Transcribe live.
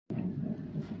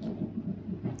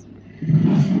I'll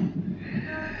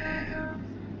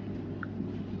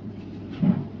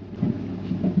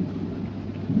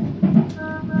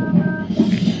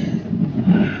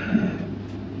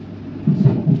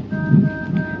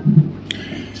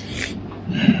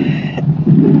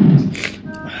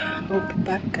be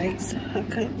back, guys. I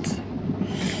can't.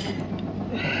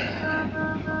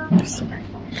 Sorry.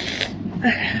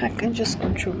 I can just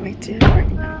control my tear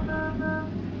right now.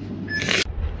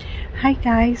 Hi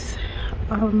guys.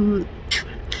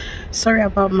 Sorry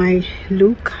about my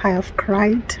look. I have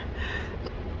cried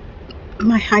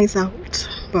my eyes out,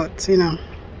 but you know,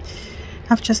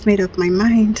 I've just made up my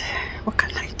mind. What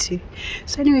can I do?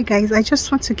 So anyway, guys, I just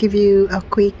want to give you a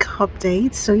quick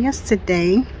update. So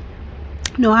yesterday,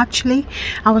 no, actually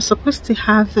I was supposed to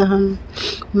have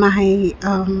my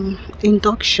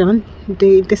induction.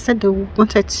 They said they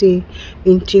wanted to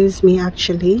induce me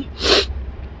actually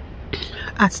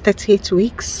at 38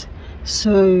 weeks,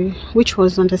 so which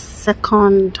was on the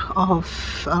 2nd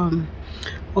of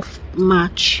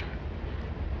March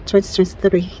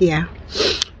 2023 here.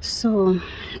 So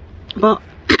but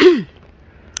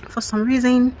for some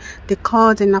reason they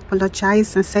called and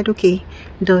apologized and said okay,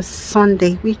 the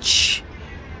Sunday, which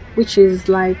is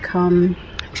like 3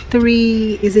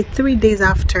 days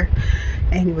after.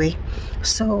 Anyway,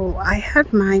 so I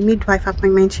had my midwife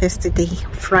appointment yesterday,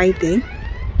 Friday.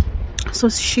 So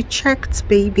she checked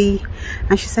baby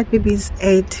and she said baby's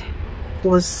head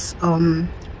was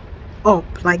up,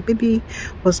 like baby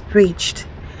was breached.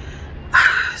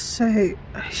 So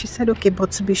she said okay,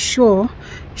 but to be sure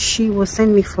she will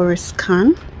send me for a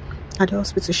scan at the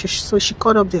hospital. So she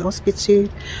called up the hospital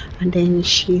and then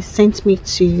she sent me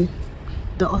to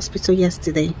the hospital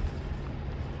yesterday.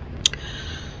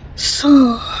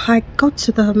 So I got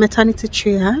to the maternity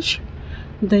triage.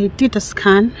 They did a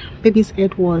scan. Baby's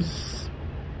head was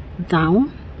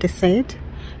down. They said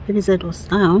baby's head was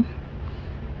down,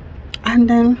 and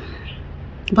then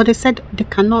but they said they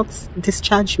cannot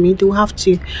discharge me. They will have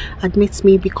to admit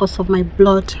me because of my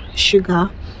blood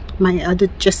sugar. My the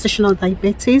gestational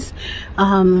diabetes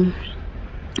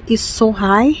is so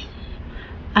high,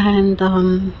 and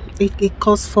it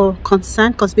calls for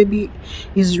concern because baby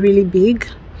is really big.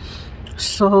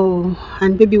 So,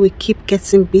 and baby will keep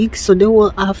getting big, so they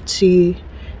will have to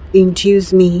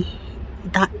induce me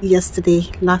that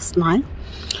last night.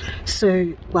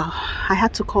 So well, I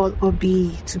had to call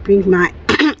Obi to bring my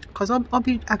because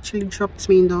Obi actually dropped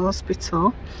me in the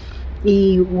hospital.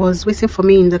 He was waiting for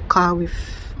me in the car with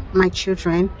my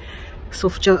children, so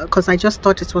because I just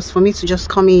thought it was for me to just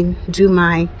come in, do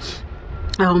my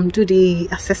do the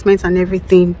assessment and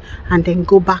everything, and then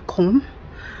go back home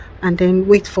and then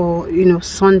wait for, you know,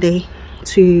 Sunday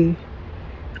to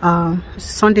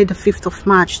Sunday the 5th of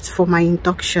March for my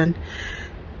induction.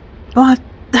 But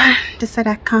they said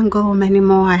I can't go home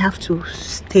anymore, I have to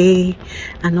stay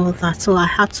and all that. So I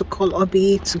had to call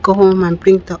Obi to go home and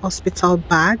bring the hospital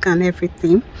bag and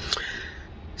everything.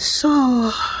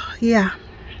 So yeah,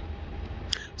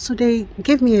 so they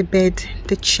gave me a bed,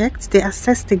 they checked, they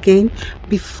assessed again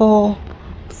before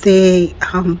they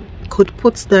could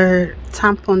put the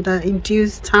tampon, the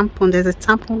induced tampon. There's a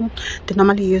tampon they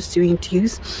normally use to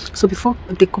induce. So before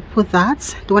they could put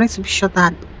that, they wanted to be sure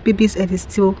that baby's head is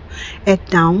still head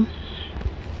down.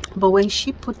 But when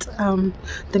she put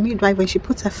the midwife, when she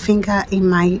put her finger in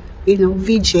my, you know,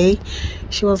 VJ,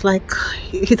 she was like,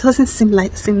 it doesn't seem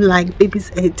like baby's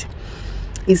head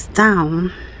is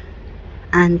down,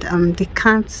 and they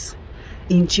can't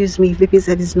induce me if baby's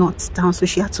head is not down. So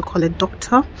she had to call a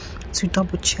doctor to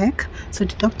double check. So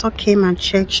the doctor came and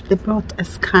checked. They brought a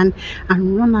scan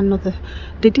and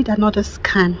they did another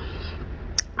scan,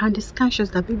 and the scan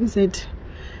shows that baby's head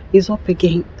is up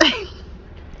again.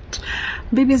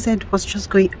 Baby's head was just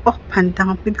going up and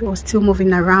down. Baby was still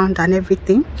moving around and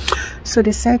everything. So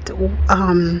they said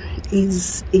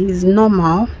is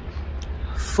normal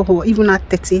for even at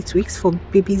 38 weeks for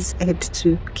baby's head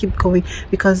to keep going,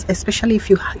 because especially if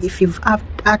you've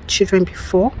had children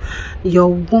before,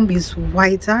 your womb is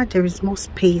wider, there is more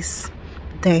space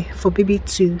there for baby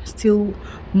to still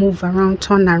move around,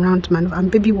 turn around, maneuver.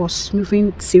 And baby was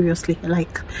moving seriously.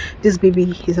 Like, this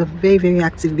baby is a very, very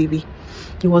active baby.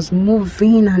 He was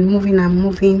moving and moving and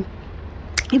moving.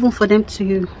 Even for them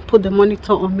to put the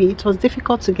monitor on me, it was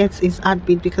difficult to get his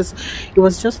heartbeat because he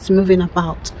was just moving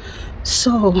about.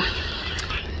 So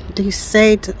they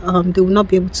said they will not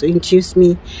be able to induce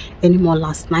me anymore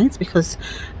last night because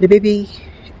the baby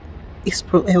is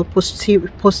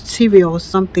posterior or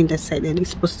something. They said, and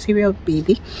it's posterior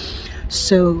baby,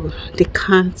 so they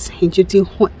can't induce.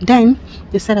 Then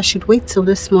they said I should wait till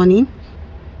this morning.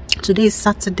 Today is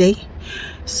Saturday.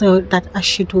 so that I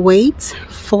should wait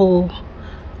for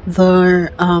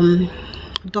the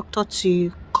doctor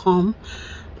to come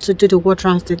to do the ward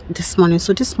rounds this morning.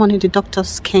 So this morning the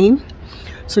doctors came.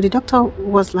 So the doctor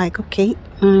was like, okay,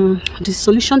 the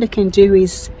solution they can do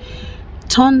is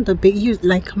turn the baby,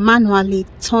 like manually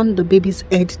turn the baby's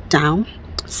head down.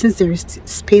 Since there is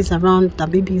space around, the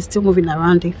baby is still moving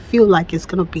around, they feel like it's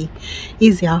gonna be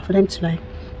easier for them to like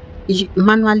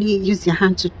manually use their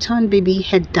hand to turn baby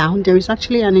head down. There is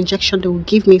actually an injection they will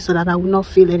give me so that I will not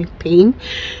feel any pain.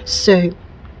 So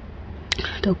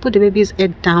they'll put the baby's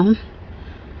head down.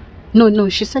 No,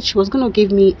 she said she was gonna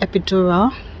give me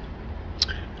epidural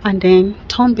and then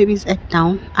turn baby's head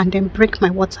down and then break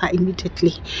my water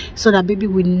immediately, so that baby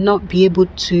will not be able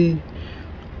to,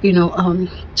 you know,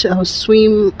 to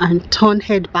swim and turn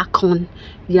head back on.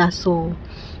 Yeah, so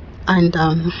and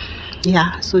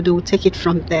yeah, so they will take it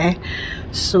from there.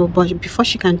 So but before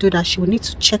she can do that, she will need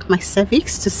to check my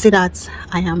cervix to see that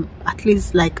I am at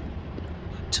least like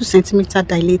 2 centimeters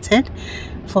dilated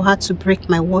for her to break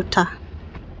my water.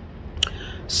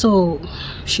 So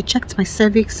she checked my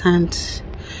cervix, and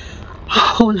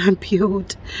oh and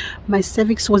behold, my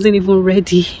cervix wasn't even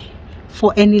ready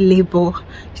for any labor.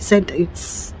 She said it's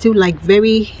still like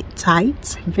very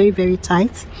tight, very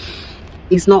tight.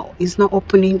 It's not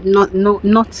opening,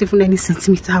 not even any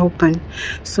centimeter open.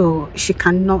 So she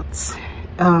cannot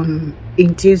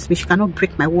induce me, she cannot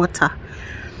break my water.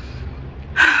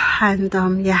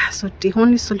 And yeah, so the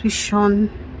only solution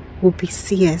will be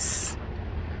CS.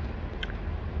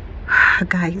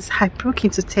 Guys, I broke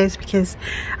into tears because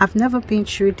I've never been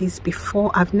through this before.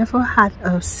 I've never had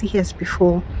a CS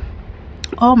before.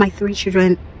 All my 3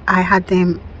 children, I had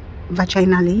them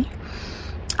vaginally.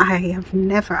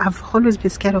 I've always been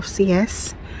scared of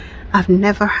CS. I've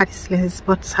never had CS,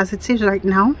 but as it is right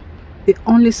now, the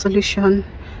only solution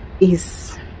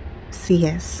is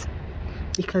CS,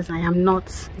 because I am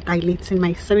not dilating.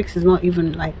 My cervix is not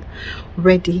even like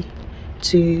ready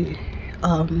to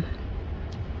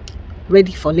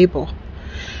ready for labor.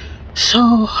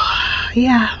 So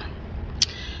yeah,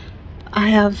 I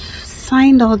have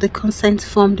signed all the consent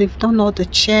form. They've done all the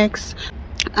checks.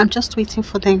 I'm just waiting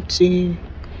for them to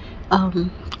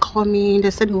call me.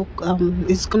 They said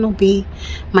it's gonna be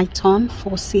my turn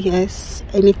for CS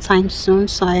anytime soon,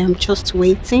 so I am just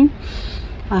waiting.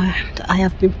 I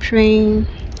have been praying.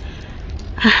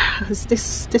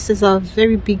 This is a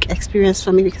very big experience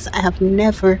for me, because I have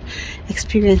never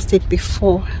experienced it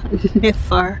before.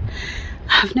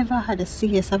 I've never had a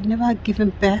CS. I've never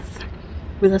given birth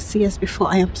with a CS before.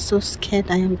 I am so scared.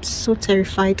 I am so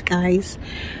terrified, guys.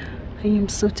 I am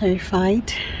so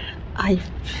terrified. I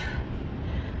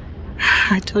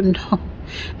don't know,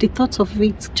 the thought of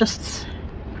it just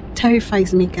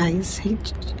terrifies me, guys.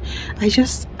 I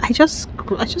just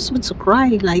want to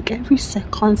cry like every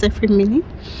second, every minute.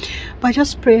 But I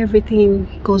just pray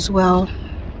everything goes well.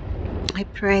 I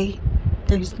pray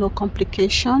there is no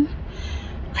complication.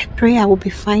 I pray I will be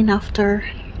fine after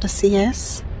the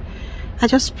CS. I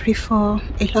just pray for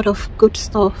a lot of good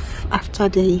stuff after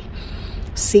the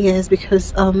CS,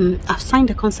 because I've signed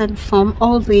the consent form,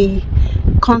 all the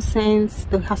consents,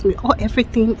 the husband,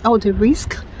 everything, all the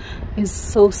risk is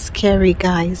so scary,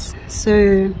 guys.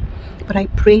 So but I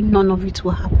pray none of it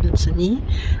will happen to me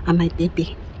and my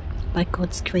baby, by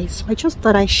God's grace. So I just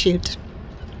thought I should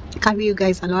carry you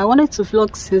guys along. I wanted to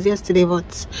vlog since yesterday,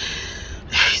 but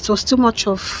it was too much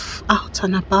of out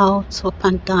and about, up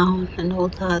and down and all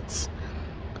that,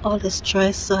 all the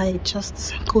stress, so I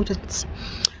just couldn't.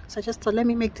 So I just thought, let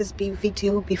me make this big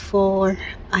video before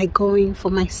I go in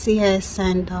for my CS,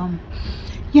 and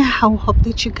yeah, I'll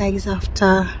update you guys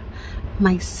after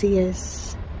my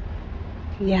CS.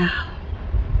 Yeah,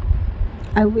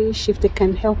 I wish if they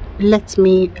can help, let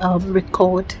me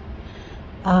record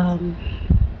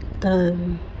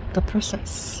the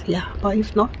process. Yeah, but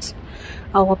if not,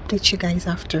 I'll update you guys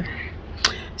after.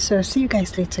 So see you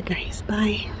guys later, guys.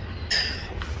 Bye.